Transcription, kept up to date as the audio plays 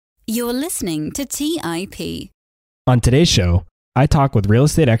You're listening to TIP. On today's show, I talk with real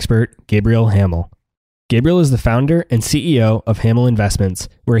estate expert Gabriel Hamel. Gabriel is the founder and CEO of Hamel Investments,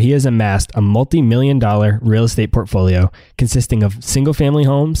 where he has amassed a multi-million-dollar real estate portfolio consisting of single-family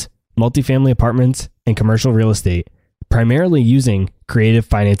homes, multifamily apartments, and commercial real estate, primarily using creative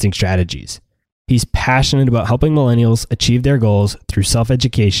financing strategies. He's passionate about helping millennials achieve their goals through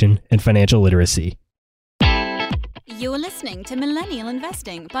self-education and financial literacy. You're listening to Millennial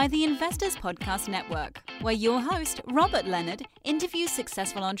Investing by the Investors Podcast Network, where your host, Robert Leonard, interviews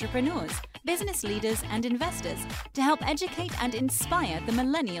successful entrepreneurs, business leaders, and investors to help educate and inspire the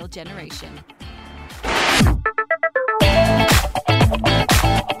millennial generation.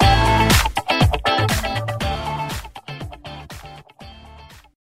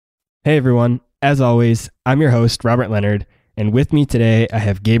 Hey everyone, as always, I'm your host, Robert Leonard, and with me today I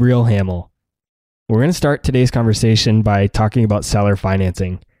have Gabriel Hamel. We're going to start today's conversation by talking about seller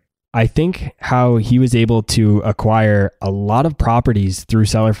financing. I think how he was able to acquire a lot of properties through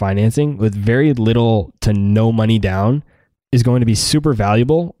seller financing with very little to no money down is going to be super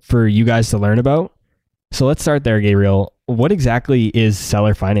valuable for you guys to learn about. So let's start there, Gabriel. What exactly is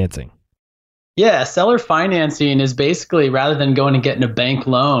seller financing? Yeah, seller financing is basically, rather than going and getting a bank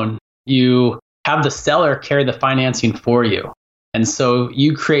loan, you have the seller carry the financing for you. And so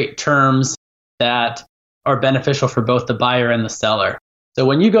you create terms that are beneficial for both the buyer and the seller. So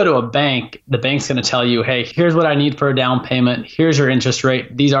when you go to a bank, the bank's going to tell you, hey, here's what I need for a down payment. Here's your interest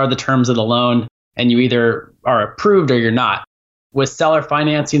rate. These are the terms of the loan. And you either are approved or you're not. With seller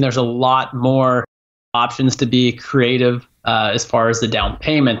financing, there's a lot more options to be creative as far as the down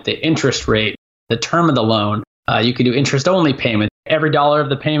payment, the interest rate, the term of the loan. You can do interest-only payment. Every dollar of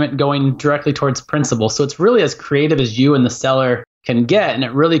the payment going directly towards principal. So it's really as creative as you and the seller can get, and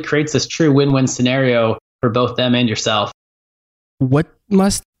it really creates this true win-win scenario for both them and yourself. What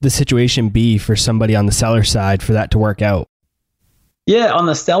must the situation be for somebody on the seller side for that to work out? Yeah, on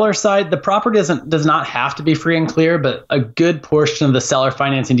the seller side, the property does not have to be free and clear, but a good portion of the seller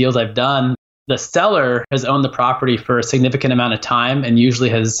financing deals I've done, the seller has owned the property for a significant amount of time and usually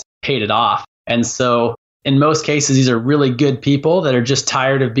has paid it off. And so in most cases, these are really good people that are just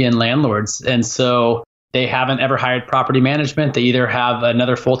tired of being landlords. And so they haven't ever hired property management. They either have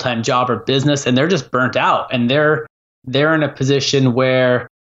another full-time job or business, and they're just burnt out. And they're in a position where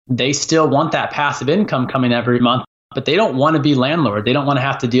they still want that passive income coming every month, but they don't want to be landlord. They don't want to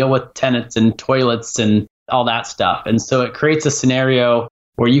have to deal with tenants and toilets and all that stuff. And so it creates a scenario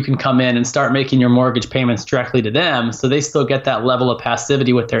where you can come in and start making your mortgage payments directly to them. So they still get that level of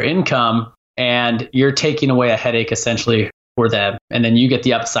passivity with their income, and you're taking away a headache essentially for them. And then you get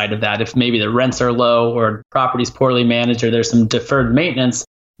the upside of that. If maybe the rents are low or property's poorly managed or there's some deferred maintenance,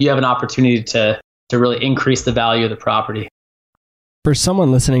 you have an opportunity to really increase the value of the property. For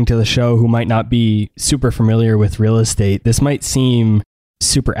someone listening to the show who might not be super familiar with real estate, this might seem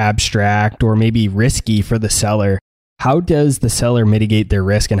super abstract or maybe risky for the seller. How does the seller mitigate their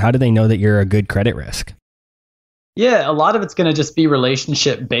risk, and how do they know that you're a good credit risk? Yeah, a lot of it's going to just be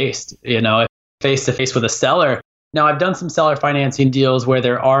relationship based, face to face with a seller. Now, I've done some seller financing deals where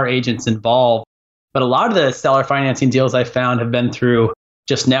there are agents involved, but a lot of the seller financing deals I found have been through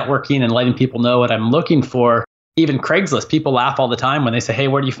just networking and letting people know what I'm looking for. Even Craigslist, people laugh all the time when they say, hey,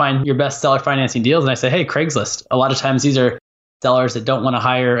 where do you find your best seller financing deals? And I say, hey, Craigslist. A lot of times these are sellers that don't want to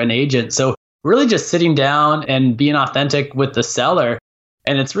hire an agent. So really just sitting down and being authentic with the seller.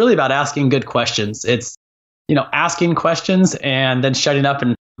 And it's really about asking good questions. It's, asking questions and then shutting up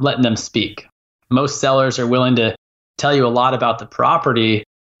and letting them speak. Most sellers are willing to tell you a lot about the property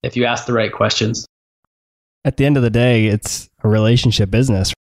if you ask the right questions. At the end of the day, it's a relationship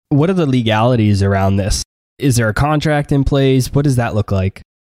business. What are the legalities around this? Is there a contract in place? What does that look like?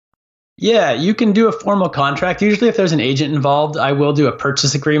 Yeah, you can do a formal contract. Usually if there's an agent involved, I will do a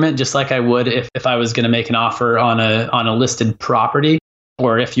purchase agreement just like I would if I was going to make an offer on a listed property,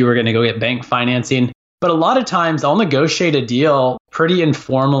 or if you were going to go get bank financing. But a lot of times I'll negotiate a deal pretty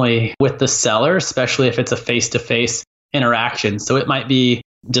informally with the seller, especially if it's a face-to-face interaction. So it might be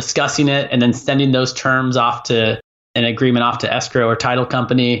discussing it and then sending those terms off to an agreement off to escrow or title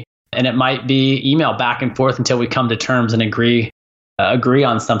company. And it might be email back and forth until we come to terms and agree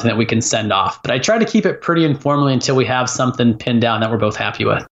on something that we can send off. But I try to keep it pretty informally until we have something pinned down that we're both happy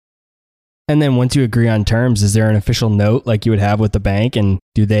with. And then once you agree on terms, is there an official note like you would have with the bank? And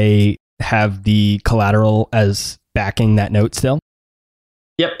do they have the collateral as backing that note still?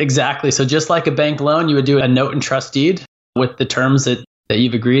 Yep, exactly. So just like a bank loan, you would do a note and trust deed with the terms that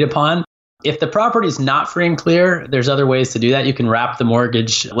you've agreed upon. If the property is not free and clear, there's other ways to do that. You can wrap the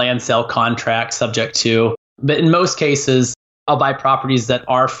mortgage land sale contract subject to. But in most cases, I'll buy properties that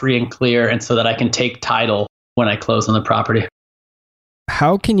are free and clear, and so that I can take title when I close on the property.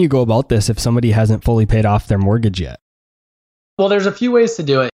 How can you go about this if somebody hasn't fully paid off their mortgage yet? Well, there's a few ways to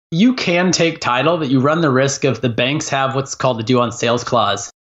do it. You can take title, but you run the risk of the banks have what's called the due on sales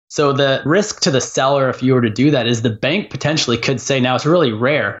clause. So the risk to the seller, if you were to do that, is the bank potentially could say, now it's really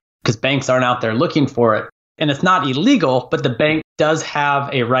rare because banks aren't out there looking for it. And it's not illegal, but the bank does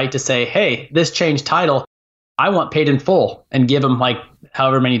have a right to say, hey, this changed title, I want paid in full, and give them like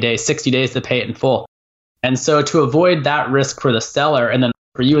however many days, 60 days to pay it in full. And so to avoid that risk for the seller, and then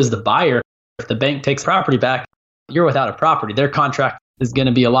for you as the buyer, if the bank takes property back, you're without a property. Their contract is going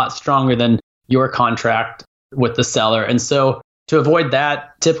to be a lot stronger than your contract with the seller. And so to avoid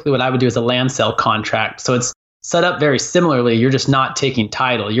that, typically what I would do is a land sale contract. So it's set up very similarly. You're just not taking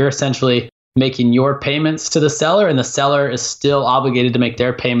title. You're essentially making your payments to the seller, and the seller is still obligated to make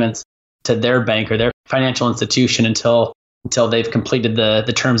their payments to their bank or their financial institution until they've completed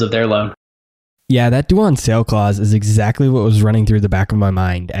the terms of their loan. Yeah, that due on sale clause is exactly what was running through the back of my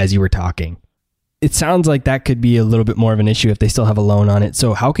mind as you were talking. It sounds like that could be a little bit more of an issue if they still have a loan on it.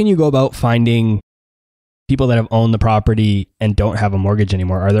 So how can you go about finding people that have owned the property and don't have a mortgage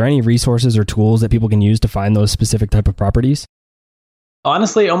anymore? Are there any resources or tools that people can use to find those specific type of properties?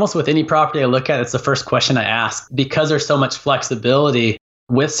 Honestly, almost with any property I look at, it's the first question I ask. Because there's so much flexibility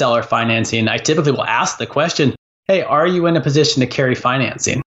with seller financing, I typically will ask the question, hey, are you in a position to carry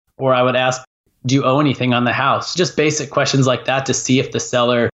financing? Or I would ask, do you owe anything on the house? Just basic questions like that to see if the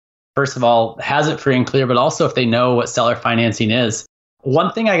seller, first of all, has it free and clear, but also if they know what seller financing is.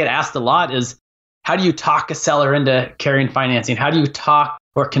 One thing I get asked a lot is, how do you talk a seller into carrying financing? How do you talk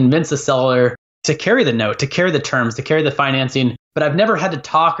or convince a seller to carry the note, to carry the terms, to carry the financing? But I've never had to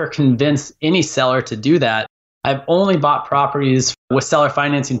talk or convince any seller to do that. I've only bought properties with seller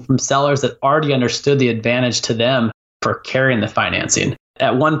financing from sellers that already understood the advantage to them for carrying the financing.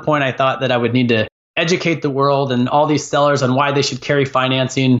 At one point, I thought that I would need to educate the world and all these sellers on why they should carry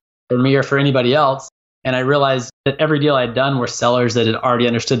financing for me or for anybody else. And I realized that every deal I'd done were sellers that had already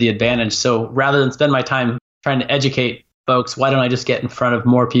understood the advantage. So rather than spend my time trying to educate folks, why don't I just get in front of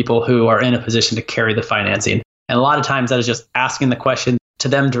more people who are in a position to carry the financing? And a lot of times that is just asking the question to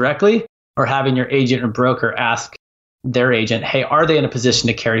them directly, or having your agent or broker ask their agent, hey, are they in a position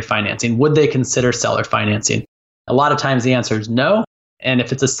to carry financing? Would they consider seller financing? A lot of times the answer is no. And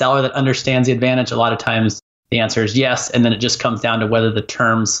if it's a seller that understands the advantage, a lot of times the answer is yes. And then it just comes down to whether the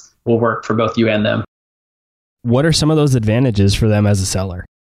terms will work for both you and them. What are some of those advantages for them as a seller?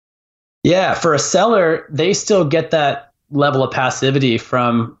 Yeah, for a seller, they still get that level of passivity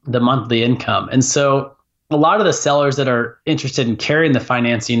from the monthly income. And so a lot of the sellers that are interested in carrying the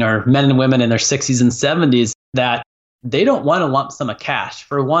financing are men and women in their 60s and 70s that they don't want a lump sum of cash.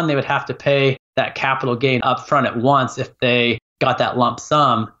 For one, they would have to pay that capital gain upfront at once if they got that lump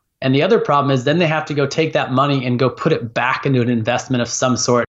sum. And the other problem is then they have to go take that money and go put it back into an investment of some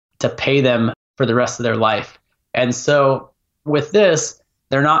sort to pay them for the rest of their life. And so with this,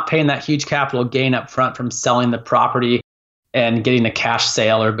 they're not paying that huge capital gain up front from selling the property and getting a cash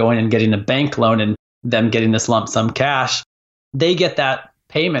sale or going and getting a bank loan and them getting this lump sum cash. They get that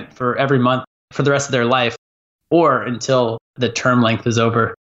payment for every month for the rest of their life or until the term length is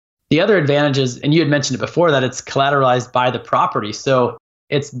over. The other advantage is, and you had mentioned it before, that it's collateralized by the property. So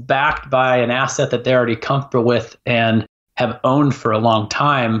it's backed by an asset that they're already comfortable with and have owned for a long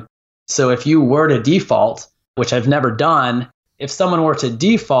time. So if you were to default, which I've never done, if someone were to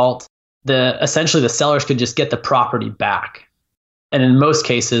default, essentially the sellers could just get the property back. And in most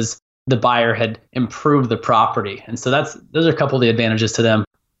cases, the buyer had improved the property. And so those are a couple of the advantages to them.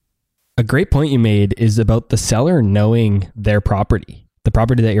 A great point you made is about the seller knowing their property. The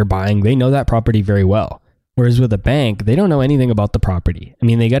property that you're buying, they know that property very well. Whereas with a bank, they don't know anything about the property. I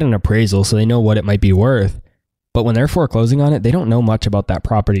mean, they get an appraisal, so they know what it might be worth. But when they're foreclosing on it, they don't know much about that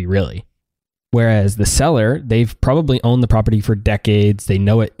property really. Whereas the seller, they've probably owned the property for decades. They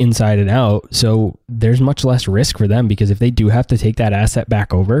know it inside and out. So there's much less risk for them because if they do have to take that asset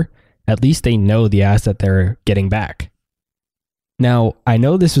back over, at least they know the asset they're getting back. Now, I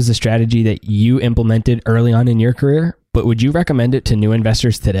know this was a strategy that you implemented early on in your career, but would you recommend it to new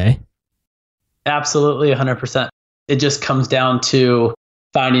investors today? Absolutely, 100%. It just comes down to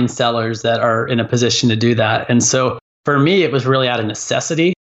finding sellers that are in a position to do that. And so for me, it was really out of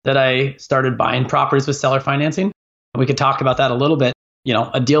necessity that I started buying properties with seller financing. We could talk about that a little bit. You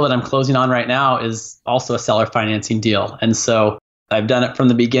know, a deal that I'm closing on right now is also a seller financing deal. And so I've done it from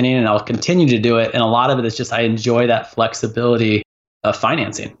the beginning and I'll continue to do it. And a lot of it is just I enjoy that flexibility of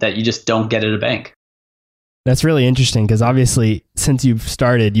financing that you just don't get at a bank. That's really interesting because obviously since you've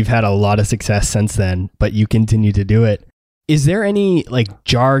started, you've had a lot of success since then, but you continue to do it. Is there any like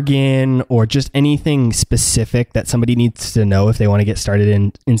jargon or just anything specific that somebody needs to know if they want to get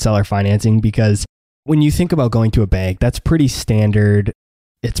started in seller financing? Because when you think about going to a bank, that's pretty standard.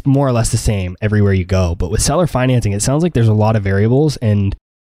 It's more or less the same everywhere you go. But with seller financing, it sounds like there's a lot of variables. And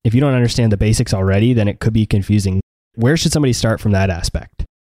if you don't understand the basics already, then it could be confusing. Where should somebody start from that aspect?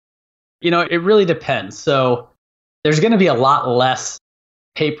 It really depends. So there's going to be a lot less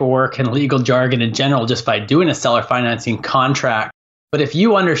paperwork and legal jargon in general just by doing a seller financing contract. But if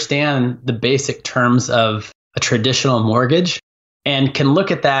you understand the basic terms of a traditional mortgage and can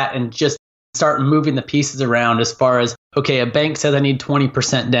look at that and just start moving the pieces around as far as, okay, a bank says I need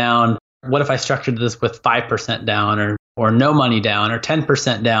 20% down. What if I structured this with 5% down or no money down or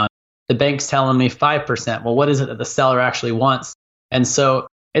 10% down? The bank's telling me 5%. Well, what is it that the seller actually wants? And so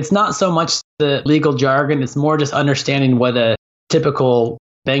it's not so much the legal jargon. It's more just understanding what a typical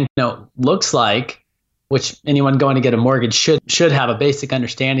banknote looks like, which anyone going to get a mortgage should have a basic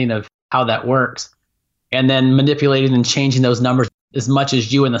understanding of how that works. And then manipulating and changing those numbers as much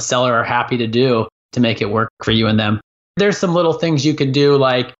as you and the seller are happy to do to make it work for you and them. There's some little things you could do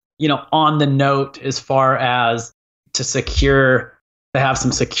like, on the note as far as to have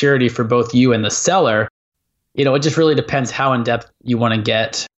some security for both you and the seller. It just really depends how in depth you want to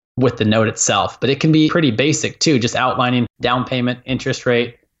get with the note itself. But it can be pretty basic too, just outlining down payment, interest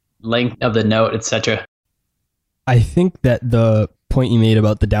rate, length of the note, etc. I think that the point you made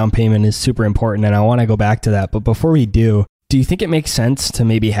about the down payment is super important, and I want to go back to that. But before we do you think it makes sense to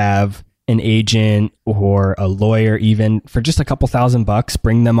maybe have an agent or a lawyer, even for just a couple $1,000,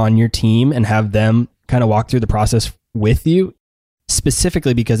 bring them on your team and have them kind of walk through the process with you?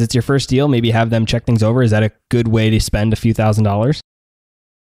 Specifically because it's your first deal, maybe have them check things over. Is that a good way to spend a few $1,000s?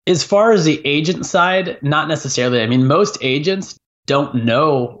 As far as the agent side, not necessarily. I mean, most agents don't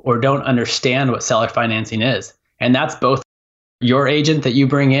know or don't understand what seller financing is. And that's both your agent that you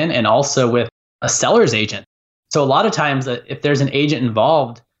bring in and also with a seller's agent. So a lot of times, if there's an agent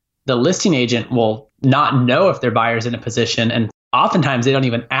involved, the listing agent will not know if their buyer's in a position. And oftentimes they don't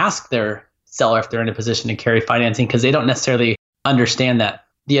even ask their seller if they're in a position to carry financing because they don't necessarily understand that.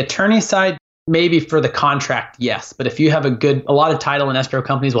 The attorney side, maybe for the contract, yes. But if you have a lot of title and escrow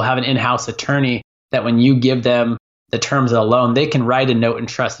companies will have an in-house attorney that when you give them the terms of the loan, they can write a note and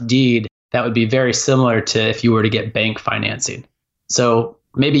trust deed that would be very similar to if you were to get bank financing. So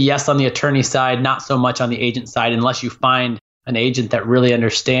maybe yes on the attorney side, not so much on the agent side, unless you find an agent that really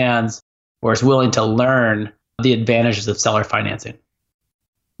understands or is willing to learn the advantages of seller financing.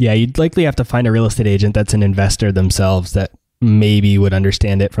 Yeah, you'd likely have to find a real estate agent that's an investor themselves that maybe would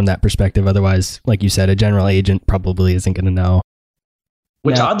understand it from that perspective. Otherwise, like you said, a general agent probably isn't going to know.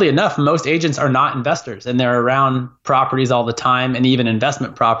 Which oddly enough, most agents are not investors and they're around properties all the time and even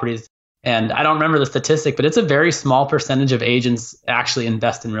investment properties. And I don't remember the statistic, but it's a very small percentage of agents actually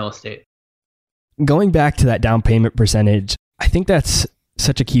invest in real estate. Going back to that down payment percentage, I think that's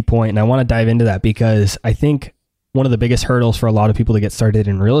such a key point. And I want to dive into that because I think one of the biggest hurdles for a lot of people to get started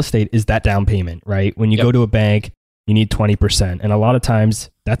in real estate is that down payment, right? When you go to a bank, you need 20%. And a lot of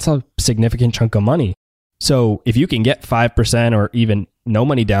times that's a significant chunk of money. So if you can get 5% or even no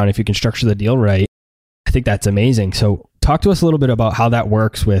money down, if you can structure the deal right, I think that's amazing. So talk to us a little bit about how that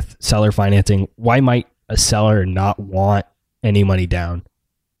works with seller financing. Why might a seller not want any money down?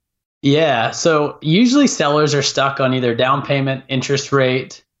 Yeah, so usually sellers are stuck on either down payment, interest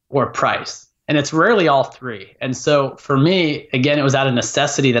rate, or price. And it's rarely all three. And so for me, again, it was out of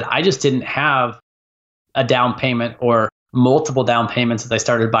necessity that I just didn't have a down payment or multiple down payments as I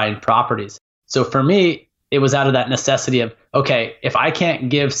started buying properties. So for me, it was out of that necessity of, okay, if I can't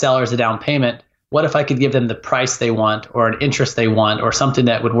give sellers a down payment, what if I could give them the price they want or an interest they want or something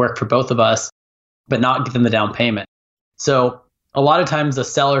that would work for both of us, but not give them the down payment? So a lot of times the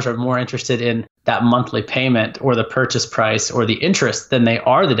sellers are more interested in that monthly payment or the purchase price or the interest than they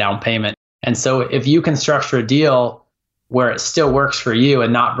are the down payment. And so if you can structure a deal where it still works for you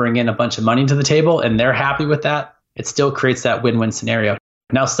and not bring in a bunch of money to the table and they're happy with that, it still creates that win-win scenario.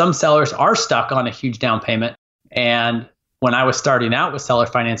 Now, some sellers are stuck on a huge down payment. And when I was starting out with seller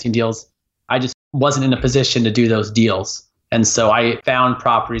financing deals, I just wasn't in a position to do those deals. And so I found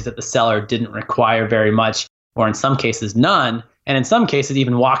properties that the seller didn't require very much, or in some cases, none. And in some cases,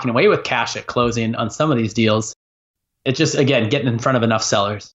 even walking away with cash at closing on some of these deals. It's just, again, getting in front of enough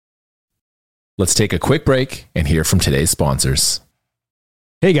sellers. Let's take a quick break and hear from today's sponsors.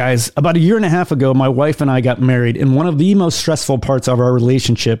 Hey guys, about a year and a half ago, my wife and I got married, and one of the most stressful parts of our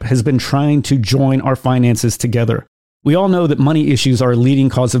relationship has been trying to join our finances together. We all know that money issues are a leading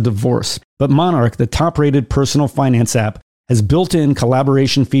cause of divorce, but Monarch, the top-rated personal finance app, has built-in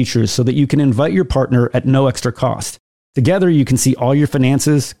collaboration features so that you can invite your partner at no extra cost. Together, you can see all your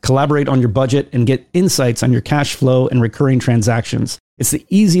finances, collaborate on your budget, and get insights on your cash flow and recurring transactions. It's the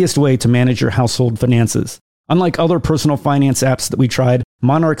easiest way to manage your household finances. Unlike other personal finance apps that we tried,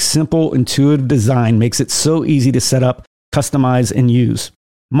 Monarch's simple, intuitive design makes it so easy to set up, customize, and use.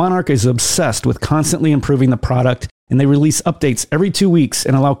 Monarch is obsessed with constantly improving the product, and they release updates every 2 weeks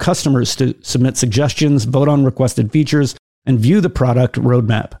and allow customers to submit suggestions, vote on requested features, and view the product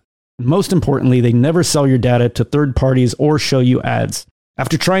roadmap. Most importantly, they never sell your data to third parties or show you ads.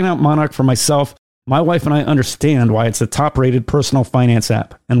 After trying out Monarch for myself, my wife and I understand why it's the top-rated personal finance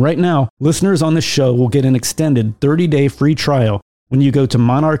app. And right now, listeners on this show will get an extended 30-day free trial when you go to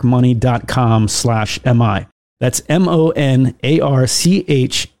monarchmoney.com/MI. That's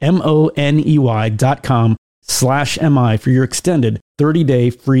monarchmoney.com/MI for your extended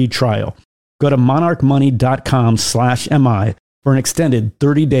 30-day free trial. Go to monarchmoney.com/MI for an extended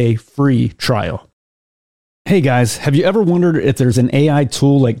 30-day free trial. Hey guys, have you ever wondered if there's an AI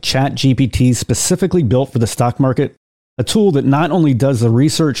tool like ChatGPT specifically built for the stock market? A tool that not only does the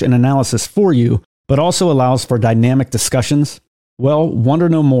research and analysis for you, but also allows for dynamic discussions? Well, wonder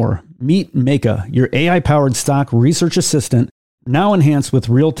no more. Meet Meka, your AI-powered stock research assistant, now enhanced with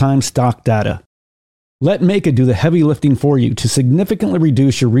real-time stock data. Let Meka do the heavy lifting for you to significantly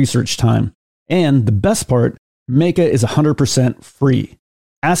reduce your research time. And the best part, Meka is 100% free.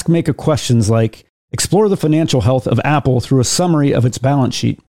 Ask Meka questions like, explore the financial health of Apple through a summary of its balance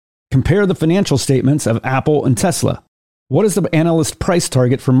sheet. Compare the financial statements of Apple and Tesla. What is the analyst price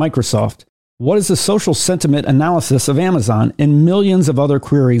target for Microsoft? What is the social sentiment analysis of Amazon? And millions of other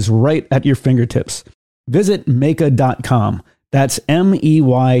queries right at your fingertips. Visit Meka.com. That's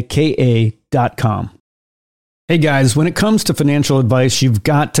MEYKA.com. Hey guys, when it comes to financial advice, you've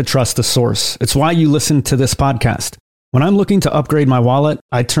got to trust the source. It's why you listen to this podcast. When I'm looking to upgrade my wallet,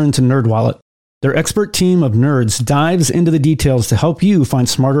 I turn to NerdWallet. Their expert team of nerds dives into the details to help you find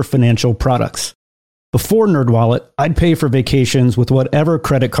smarter financial products. Before NerdWallet, I'd pay for vacations with whatever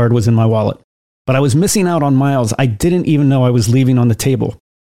credit card was in my wallet. But I was missing out on miles I didn't even know I was leaving on the table.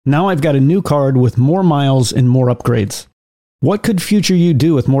 Now I've got a new card with more miles and more upgrades. What could future you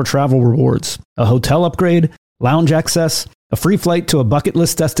do with more travel rewards? A hotel upgrade? Lounge access? A free flight to a bucket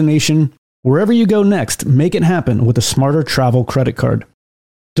list destination? Wherever you go next, make it happen with a smarter travel credit card.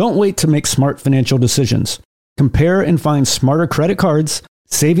 Don't wait to make smart financial decisions. Compare and find smarter credit cards,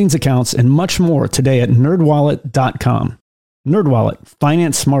 savings accounts, and much more today at nerdwallet.com. NerdWallet,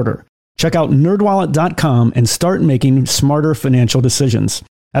 finance smarter. Check out nerdwallet.com and start making smarter financial decisions.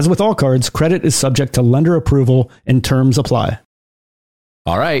 As with all cards, credit is subject to lender approval and terms apply.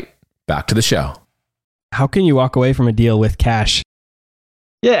 All right, back to the show. How can you walk away from a deal with cash?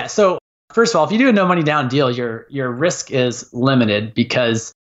 Yeah. So first of all, if you do a no money down deal, your risk is limited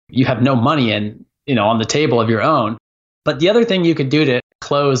because you have no money on the table of your own. But the other thing you could do to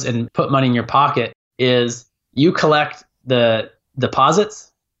close and put money in your pocket is you collect the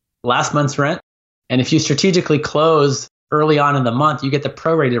deposits, last month's rent. And if you strategically close early on in the month, you get the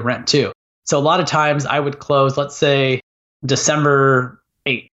prorated rent too. So a lot of times I would close, let's say December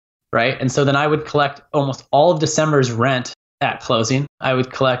 8th, right? And so then I would collect almost all of December's rent at closing. I would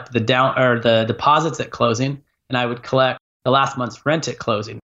collect the deposits at closing, and I would collect the last month's rent at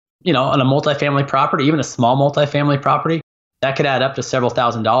closing. On a multifamily property, even a small multifamily property, that could add up to several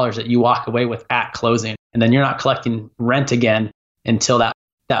 $1,000s that you walk away with at closing. And then you're not collecting rent again until that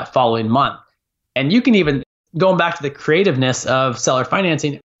following month. And you can even, going back to the creativeness of seller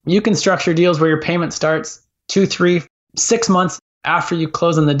financing, you can structure deals where your payment starts 2, 3, 6 months after you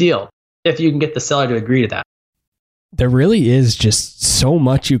close on the deal, if you can get the seller to agree to that. There really is just so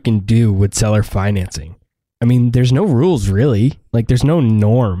much you can do with seller financing. I mean, there's no rules really. Like there's no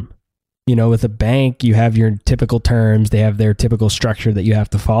norm. With a bank, you have your typical terms. They have their typical structure that you have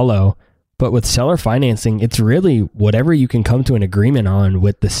to follow. But with seller financing, it's really whatever you can come to an agreement on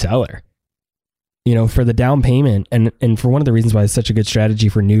with the seller. For the down payment, and for one of the reasons why it's such a good strategy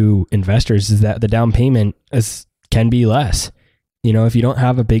for new investors is that the down payment can be less. If you don't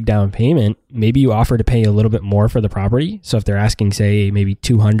have a big down payment, maybe you offer to pay a little bit more for the property. So if they're asking, say, maybe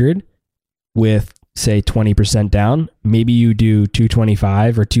 $200 with, say, 20% down, maybe you do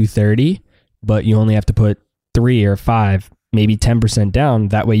 $225 or $230, but you only have to put 3 or 5, maybe 10% down.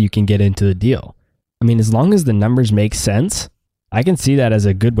 That way you can get into the deal. I mean, as long as the numbers make sense, I can see that as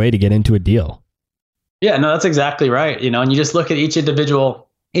a good way to get into a deal. Yeah, no, that's exactly right. And you just look at each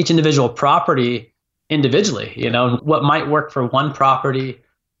individual property individually, what might work for one property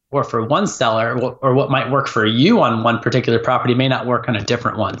or for one seller, or what might work for you on one particular property may not work on a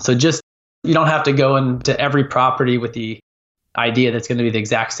different one. So you don't have to go into every property with the idea that's going to be the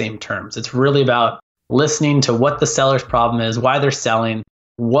exact same terms. It's really about listening to what the seller's problem is, why they're selling,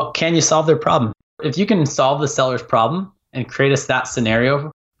 what can you solve their problem? If you can solve the seller's problem and create us that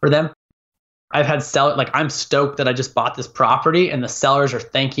scenario for them. I've had sellers, like, I'm stoked that I just bought this property and the sellers are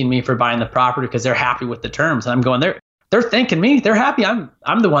thanking me for buying the property because they're happy with the terms. And I'm going, they're thanking me. They're happy.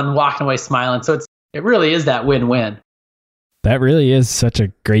 I'm the one walking away smiling. So it really is that win-win. That really is such a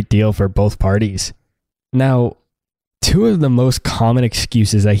great deal for both parties. Now, two of the most common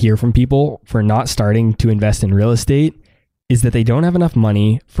excuses I hear from people for not starting to invest in real estate is that they don't have enough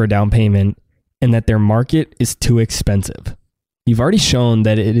money for a down payment and that their market is too expensive. You've already shown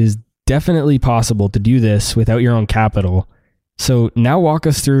that it is definitely possible to do this without your own capital. So now walk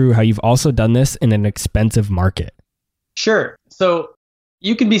us through how you've also done this in an expensive market. Sure. So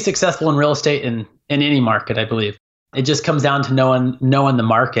you can be successful in real estate in any market, I believe. It just comes down to knowing the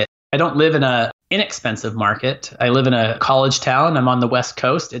market. I don't live in an inexpensive market. I live in a college town. I'm on the West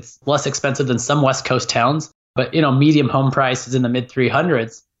Coast. It's less expensive than some West Coast towns, but medium home price is in the mid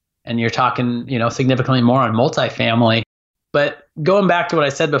 300s, and you're talking, significantly more on multifamily. But going back to what I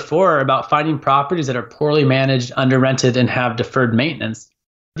said before about finding properties that are poorly managed, under rented, and have deferred maintenance,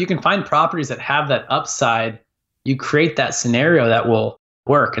 if you can find properties that have that upside, you create that scenario that will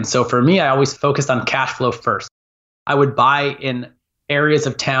work. And so for me, I always focused on cash flow first. I would buy in areas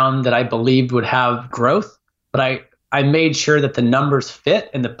of town that I believed would have growth, but I made sure that the numbers fit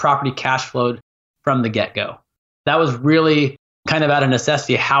and the property cash flowed from the get-go. That was really kind of out of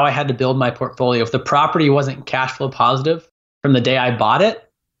necessity how I had to build my portfolio. If the property wasn't cash flow positive from the day I bought it,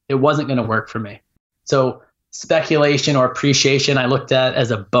 it wasn't going to work for me. So speculation or appreciation I looked at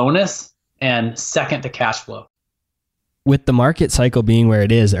as a bonus and second to cash flow. With the market cycle being where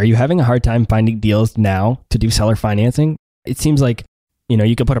it is, are you having a hard time finding deals now to do seller financing? It seems like,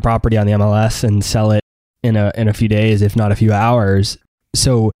 you could put a property on the MLS and sell it in a few days, if not a few hours.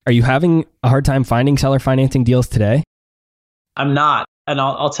 So are you having a hard time finding seller financing deals today? I'm not. And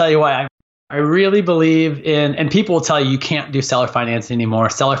I'll tell you why. I really believe in, and people will tell you can't do seller financing anymore.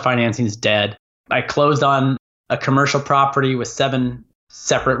 Seller financing is dead. I closed on a commercial property with 7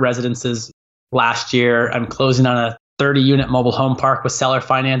 separate residences last year. I'm closing on a 30-unit mobile home park with seller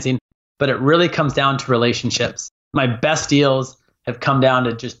financing, but it really comes down to relationships. My best deals have come down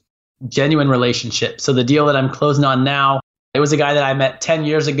to just genuine relationships. So the deal that I'm closing on now, it was a guy that I met 10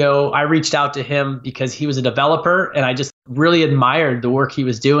 years ago. I reached out to him because he was a developer and I just really admired the work he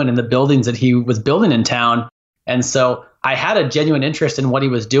was doing and the buildings that he was building in town. And so I had a genuine interest in what he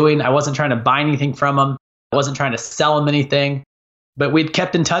was doing. I wasn't trying to buy anything from him. I wasn't trying to sell him anything, but we'd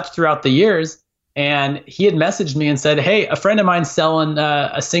kept in touch throughout the years. And he had messaged me and said, hey, a friend of mine's selling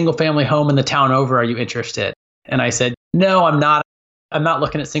a single family home in the town over. Are you interested? And I said, no, I'm not. I'm not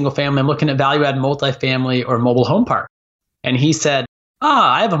looking at single family. I'm looking at value add multifamily or mobile home park. And he said,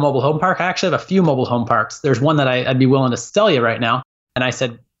 I have a mobile home park. I actually have a few mobile home parks. There's one that I'd be willing to sell you right now. And I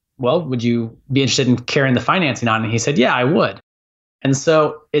said, well, would you be interested in carrying the financing on? And he said, yeah, I would. And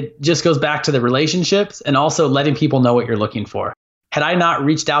so it just goes back to the relationships and also letting people know what you're looking for. Had I not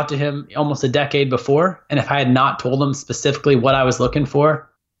reached out to him almost a decade before, and if I had not told him specifically what I was looking for,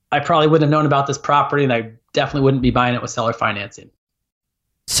 I probably wouldn't have known about this property and I definitely wouldn't be buying it with seller financing.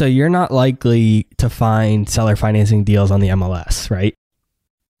 So you're not likely to find seller financing deals on the MLS, right?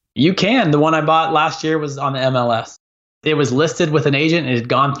 You can. The one I bought last year was on the MLS. It was listed with an agent. It had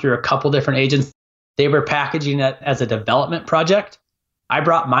gone through a couple different agents. They were packaging it as a development project. I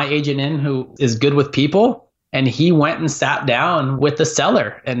brought my agent in who is good with people. And he went and sat down with the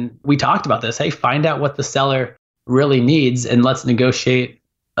seller. And we talked about this. Hey, find out what the seller really needs and let's negotiate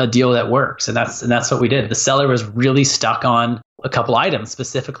a deal that works. And that's what we did. The seller was really stuck on a couple items,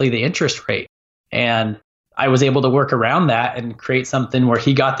 specifically the interest rate. And I was able to work around that and create something where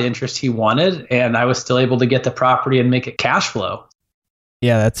he got the interest he wanted. And I was still able to get the property and make it cash flow.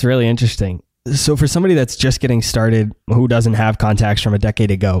 Yeah, that's really interesting. So for somebody that's just getting started, who doesn't have contacts from a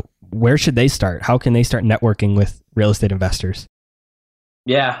decade ago, where should they start? How can they start networking with real estate investors?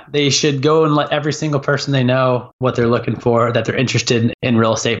 Yeah, they should go and let every single person they know what they're looking for, that they're interested in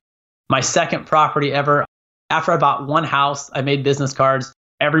real estate. My second property ever, after I bought one house, I made business cards.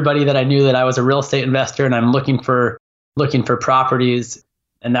 Everybody that I knew that I was a real estate investor and I'm looking for properties.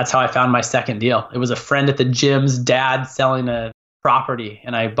 And that's how I found my second deal. It was a friend at the gym's dad selling a property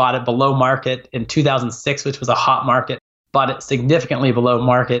and I bought it below market in 2006, which was a hot market, bought it significantly below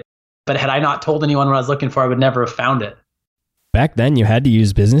market. But had I not told anyone what I was looking for, I would never have found it. Back then, you had to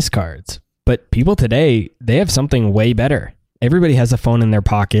use business cards. But people today, they have something way better. Everybody has a phone in their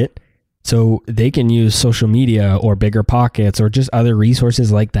pocket, so they can use social media or Bigger Pockets or just other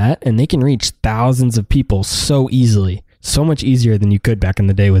resources like that, and they can reach thousands of people so easily, so much easier than you could back in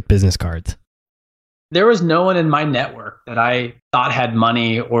the day with business cards. there was no one in my network that I thought had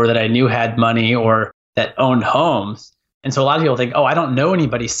money or that I knew had money or that owned homes. And so a lot of people think, oh, I don't know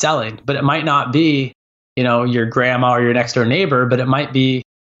anybody selling, but it might not be, your grandma or your next door neighbor, but it might be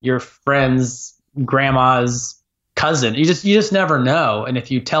your friend's grandma's cousin. You just never know. And if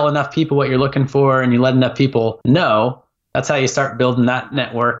you tell enough people what you're looking for and you let enough people know, that's how you start building that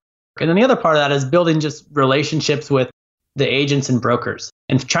network. And then the other part of that is building just relationships with the agents and brokers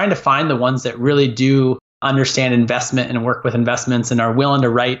and trying to find the ones that really do understand investment and work with investments and are willing to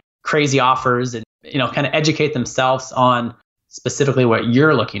write crazy offers and, kind of educate themselves on specifically what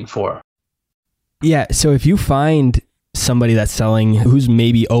you're looking for. Yeah. So if you find somebody that's selling who's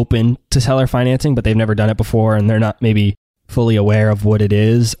maybe open to seller financing, but they've never done it before and they're not maybe fully aware of what it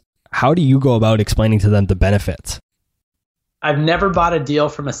is, how do you go about explaining to them the benefits? I've never bought a deal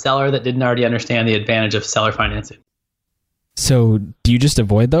from a seller that didn't already understand the advantage of seller financing. So do you just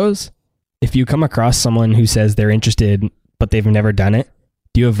avoid those? If you come across someone who says they're interested, but they've never done it,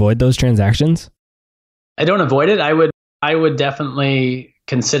 do you avoid those transactions? I don't avoid it. I would definitely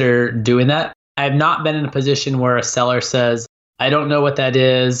consider doing that. I have not been in a position where a seller says, I don't know what that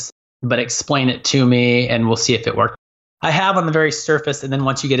is, but explain it to me and we'll see if it works. I have on the very surface, and then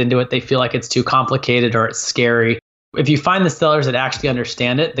once you get into it, they feel like it's too complicated or it's scary. If you find the sellers that actually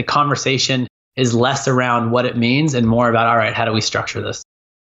understand it, the conversation is less around what it means and more about, all right, how do we structure this?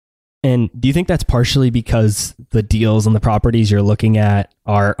 And do you think that's partially because the deals and the properties you're looking at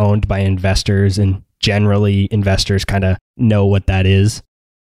are owned by investors and generally investors kind of know what that is?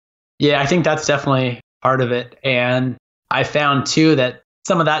 Yeah, I think that's definitely part of it. And I found too that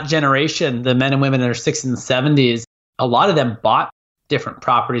some of that generation, the men and women in their 60s and 70s, a lot of them bought different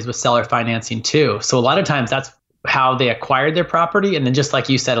properties with seller financing too. So a lot of times that's how they acquired their property. And then just like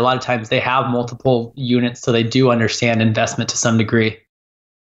you said, a lot of times they have multiple units, so they do understand investment to some degree.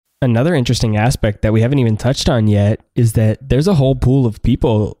 Another interesting aspect that we haven't even touched on yet is that there's a whole pool of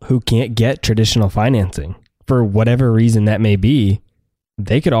people who can't get traditional financing. For whatever reason that may be,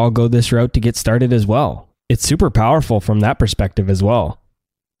 they could all go this route to get started as well. It's super powerful from that perspective as well.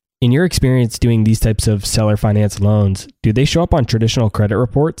 In your experience doing these types of seller finance loans, do they show up on traditional credit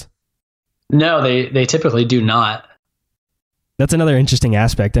reports? No, they typically do not. That's another interesting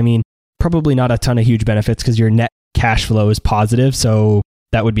aspect. I mean, probably not a ton of huge benefits because your net cash flow is positive, so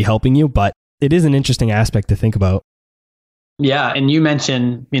that would be helping you, but it is an interesting aspect to think about. Yeah, and you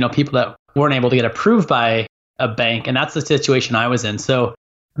mentioned, people that weren't able to get approved by a bank, and that's the situation I was in. So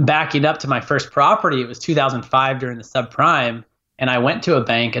backing up to my first property, it was 2005 during the subprime, and I went to a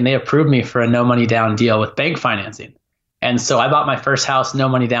bank and they approved me for a no money down deal with bank financing. And so I bought my first house, no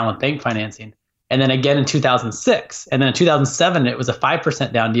money down with bank financing. And then again in 2006, and then in 2007, it was a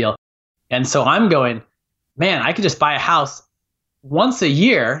 5% down deal. And so I'm going, man, I could just buy a house once a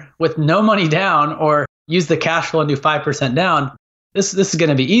year with no money down or use the cash flow and do 5% down. This is going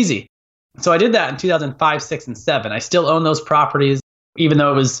to be easy. So I did that in 2005, 6, and 7. I still own those properties, even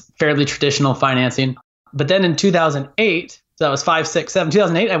though it was fairly traditional financing. But then in 2008, so that was 5, 6, 7,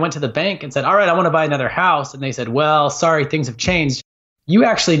 2008, I went to the bank and said, all right, I want to buy another house. And they said, well, sorry, things have changed. You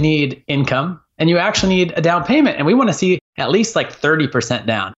actually need income and you actually need a down payment. And we want to see at least like 30%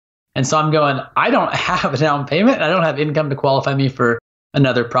 down. And so I'm going, I don't have a down payment and I don't have income to qualify me for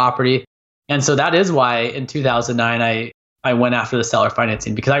another property. And so that is why in 2009, I went after the seller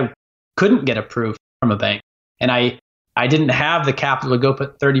financing, because I couldn't get approved from a bank. And I didn't have the capital to go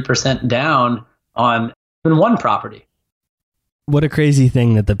put 30% down on even one property. What a crazy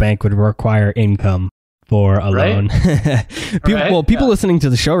thing that the bank would require income for a loan. People listening to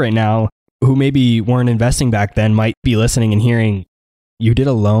the show right now who maybe weren't investing back then might be listening and hearing, you did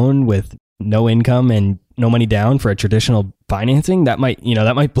a loan with no income and no money down for a traditional financing. That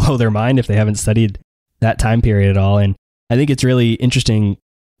might blow their mind if they haven't studied that time period at all. And I think it's really interesting.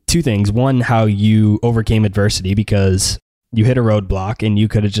 Two things. One, how you overcame adversity, because you hit a roadblock and you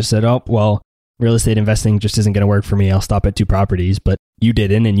could have just said, oh, well, real estate investing just isn't going to work for me. I'll stop at 2 properties, but you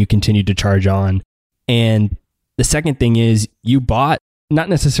didn't, and you continued to charge on. And the second thing is you bought not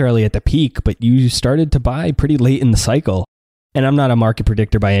necessarily at the peak, but you started to buy pretty late in the cycle. And I'm not a market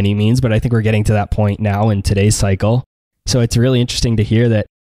predictor by any means, but I think we're getting to that point now in today's cycle. So it's really interesting to hear that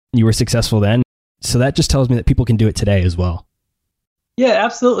you were successful then. So that just tells me that people can do it today as well. Yeah,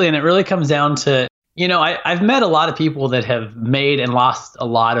 absolutely. And it really comes down to, I've met a lot of people that have made and lost a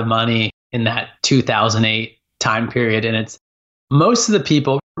lot of money in that 2008 time period. And it's most of the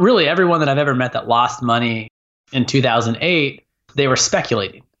people, really everyone that I've ever met that lost money in 2008, they were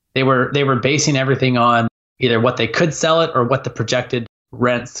speculating. They were basing everything on either what they could sell it or what the projected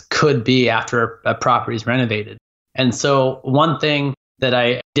rents could be after a property is renovated. And so one thing that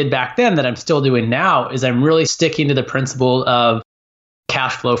I did back then that I'm still doing now is I'm really sticking to the principle of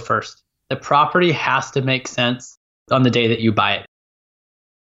cash flow first. The property has to make sense on the day that you buy it.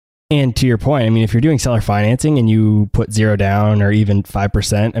 And to your point, I mean, if you're doing seller financing and you put 0 down or even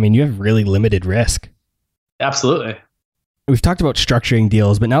 5%, I mean, you have really limited risk. Absolutely. We've talked about structuring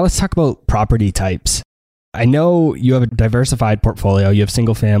deals, but now let's talk about property types. I know you have a diversified portfolio. You have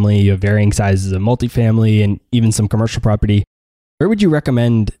single family, you have varying sizes of multifamily, and even some commercial property. Where would you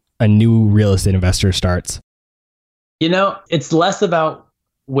recommend a new real estate investor starts? It's less about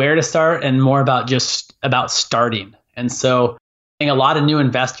where to start and more about just about starting. And so I think a lot of new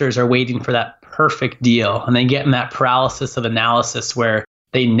investors are waiting for that perfect deal, and they get in that paralysis of analysis where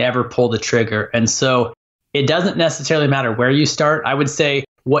they never pull the trigger. And so it doesn't necessarily matter where you start. I would say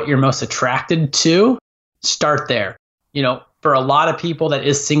what you're most attracted to, start there. For a lot of people, that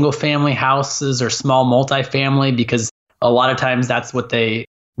is single family houses or small multifamily, because a lot of times that's what they,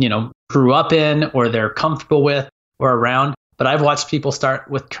 grew up in or they're comfortable with or around. But I've watched people start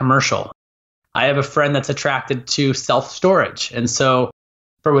with commercial. I have a friend that's attracted to self-storage. And so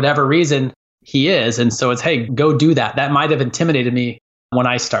for whatever reason, he is. And so it's, hey, go do that. That might have intimidated me when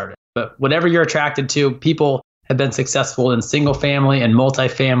I started. But whatever you're attracted to, people have been successful in single family and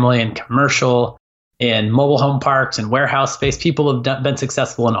multifamily and commercial and mobile home parks and warehouse space. People have been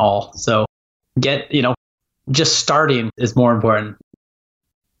successful in all. So just starting is more important.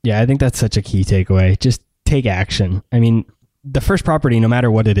 Yeah, I think that's such a key takeaway. Just take action. I mean, the first property, no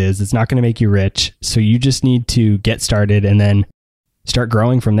matter what it is, it's not going to make you rich. So you just need to get started and then start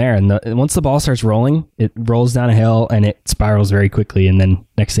growing from there. And once the ball starts rolling, it rolls down a hill and it spirals very quickly. And then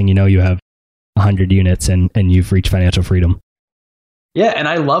next thing you know, you have 100 units and you've reached financial freedom. Yeah. And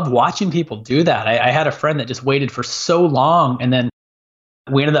I love watching people do that. I had a friend that just waited for so long, and then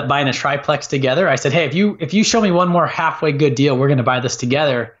we ended up buying a triplex together. I said, hey, if you show me one more halfway good deal, we're going to buy this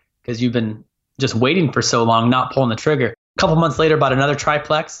together, because you've been just waiting for so long, not pulling the trigger. A couple months later, bought another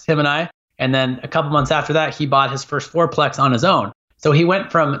triplex, him and I. And then a couple months after that, he bought his first fourplex on his own. So he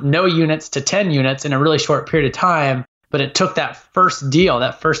went from no units to 10 units in a really short period of time. But it took that first deal,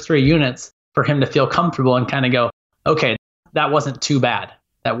 that first 3 units, for him to feel comfortable and kind of go, okay, that wasn't too bad.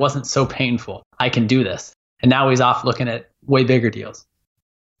 That wasn't so painful. I can do this. And now he's off looking at way bigger deals.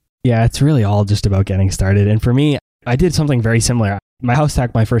 Yeah, it's really all just about getting started. And for me, I did something very similar. My house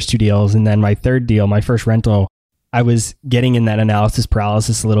hacked my first 2 deals, and then my third deal, my first rental, I was getting in that analysis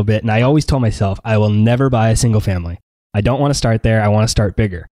paralysis a little bit. And I always told myself, I will never buy a single family. I don't want to start there. I want to start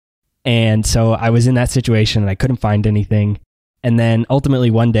bigger. And so I was in that situation and I couldn't find anything. And then ultimately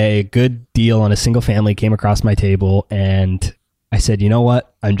one day, a good deal on a single family came across my table, and I said, you know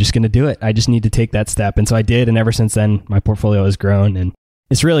what? I'm just going to do it. I just need to take that step. And so I did. And ever since then, my portfolio has grown, and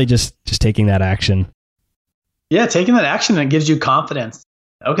it's really just taking that action. Yeah, taking that action, it gives you confidence.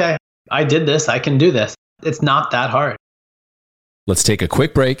 Okay, I did this. I can do this. It's not that hard. Let's take a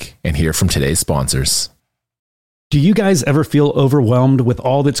quick break and hear from today's sponsors. Do you guys ever feel overwhelmed with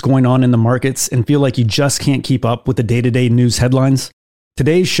all that's going on in the markets and feel like you just can't keep up with the day-to-day news headlines?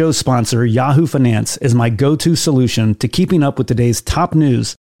 Today's show sponsor, Yahoo Finance, is my go-to solution to keeping up with today's top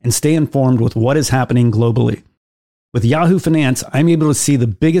news and stay informed with what is happening globally. With Yahoo Finance, I'm able to see the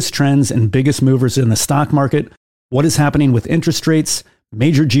biggest trends and biggest movers in the stock market, what is happening with interest rates,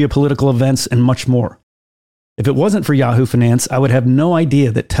 major geopolitical events, and much more. If it wasn't for Yahoo Finance, I would have no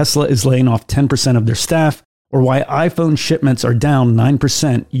idea that Tesla is laying off 10% of their staff, or why iPhone shipments are down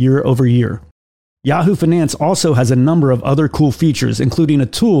 9% year over year. Yahoo Finance also has a number of other cool features, including a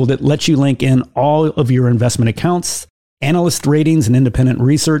tool that lets you link in all of your investment accounts, analyst ratings and independent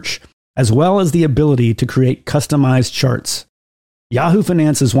research, as well as the ability to create customized charts. Yahoo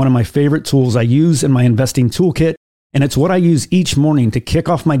Finance is one of my favorite tools I use in my investing toolkit, and it's what I use each morning to kick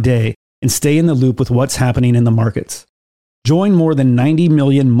off my day and stay in the loop with what's happening in the markets. Join more than 90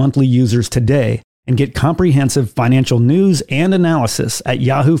 million monthly users today and get comprehensive financial news and analysis at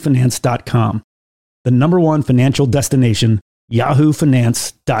yahoofinance.com. The #1 financial destination,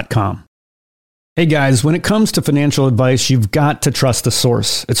 yahoofinance.com. Hey guys, when it comes to financial advice, you've got to trust the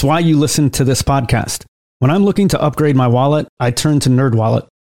source. It's why you listen to this podcast. When I'm looking to upgrade my wallet, I turn to NerdWallet.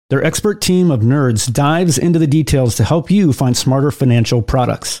 Their expert team of nerds dives into the details to help you find smarter financial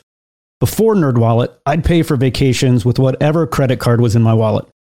products. Before NerdWallet, I'd pay for vacations with whatever credit card was in my wallet.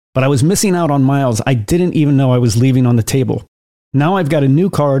 But I was missing out on miles I didn't even know I was leaving on the table. Now I've got a new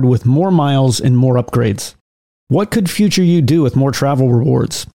card with more miles and more upgrades. What could future you do with more travel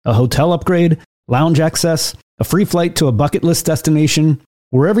rewards? A hotel upgrade, lounge access, a free flight to a bucket list destination?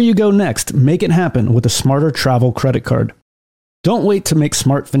 Wherever you go next, make it happen with a smarter travel credit card. Don't wait to make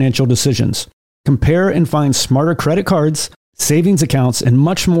smart financial decisions. Compare and find smarter credit cards, savings accounts, and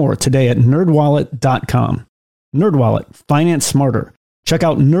much more today at nerdwallet.com. NerdWallet, finance smarter. Check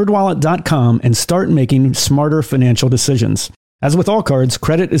out nerdwallet.com and start making smarter financial decisions. As with all cards,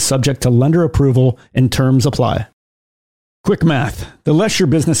 credit is subject to lender approval and terms apply. Quick math. The less your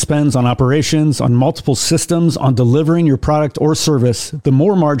business spends on operations, on multiple systems, on delivering your product or service, the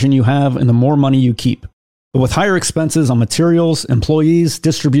more margin you have and the more money you keep. But with higher expenses on materials, employees,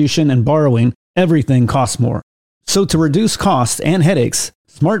 distribution, and borrowing, everything costs more. So to reduce costs and headaches,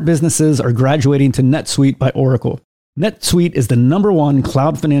 smart businesses are graduating to NetSuite by Oracle. NetSuite is the #1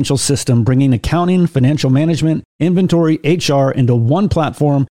 cloud financial system bringing accounting, financial management, inventory, HR into one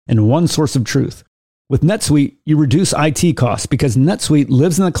platform and one source of truth. With NetSuite, you reduce IT costs because NetSuite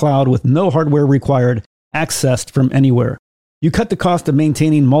lives in the cloud with no hardware required, accessed from anywhere. You cut the cost of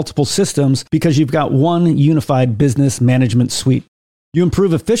maintaining multiple systems because you've got one unified business management suite. You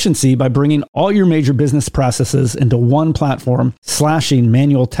improve efficiency by bringing all your major business processes into one platform, slashing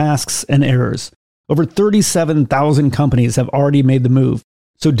manual tasks and errors. Over 37,000 companies have already made the move.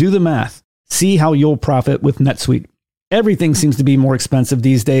 So do the math. See how you'll profit with NetSuite. Everything seems to be more expensive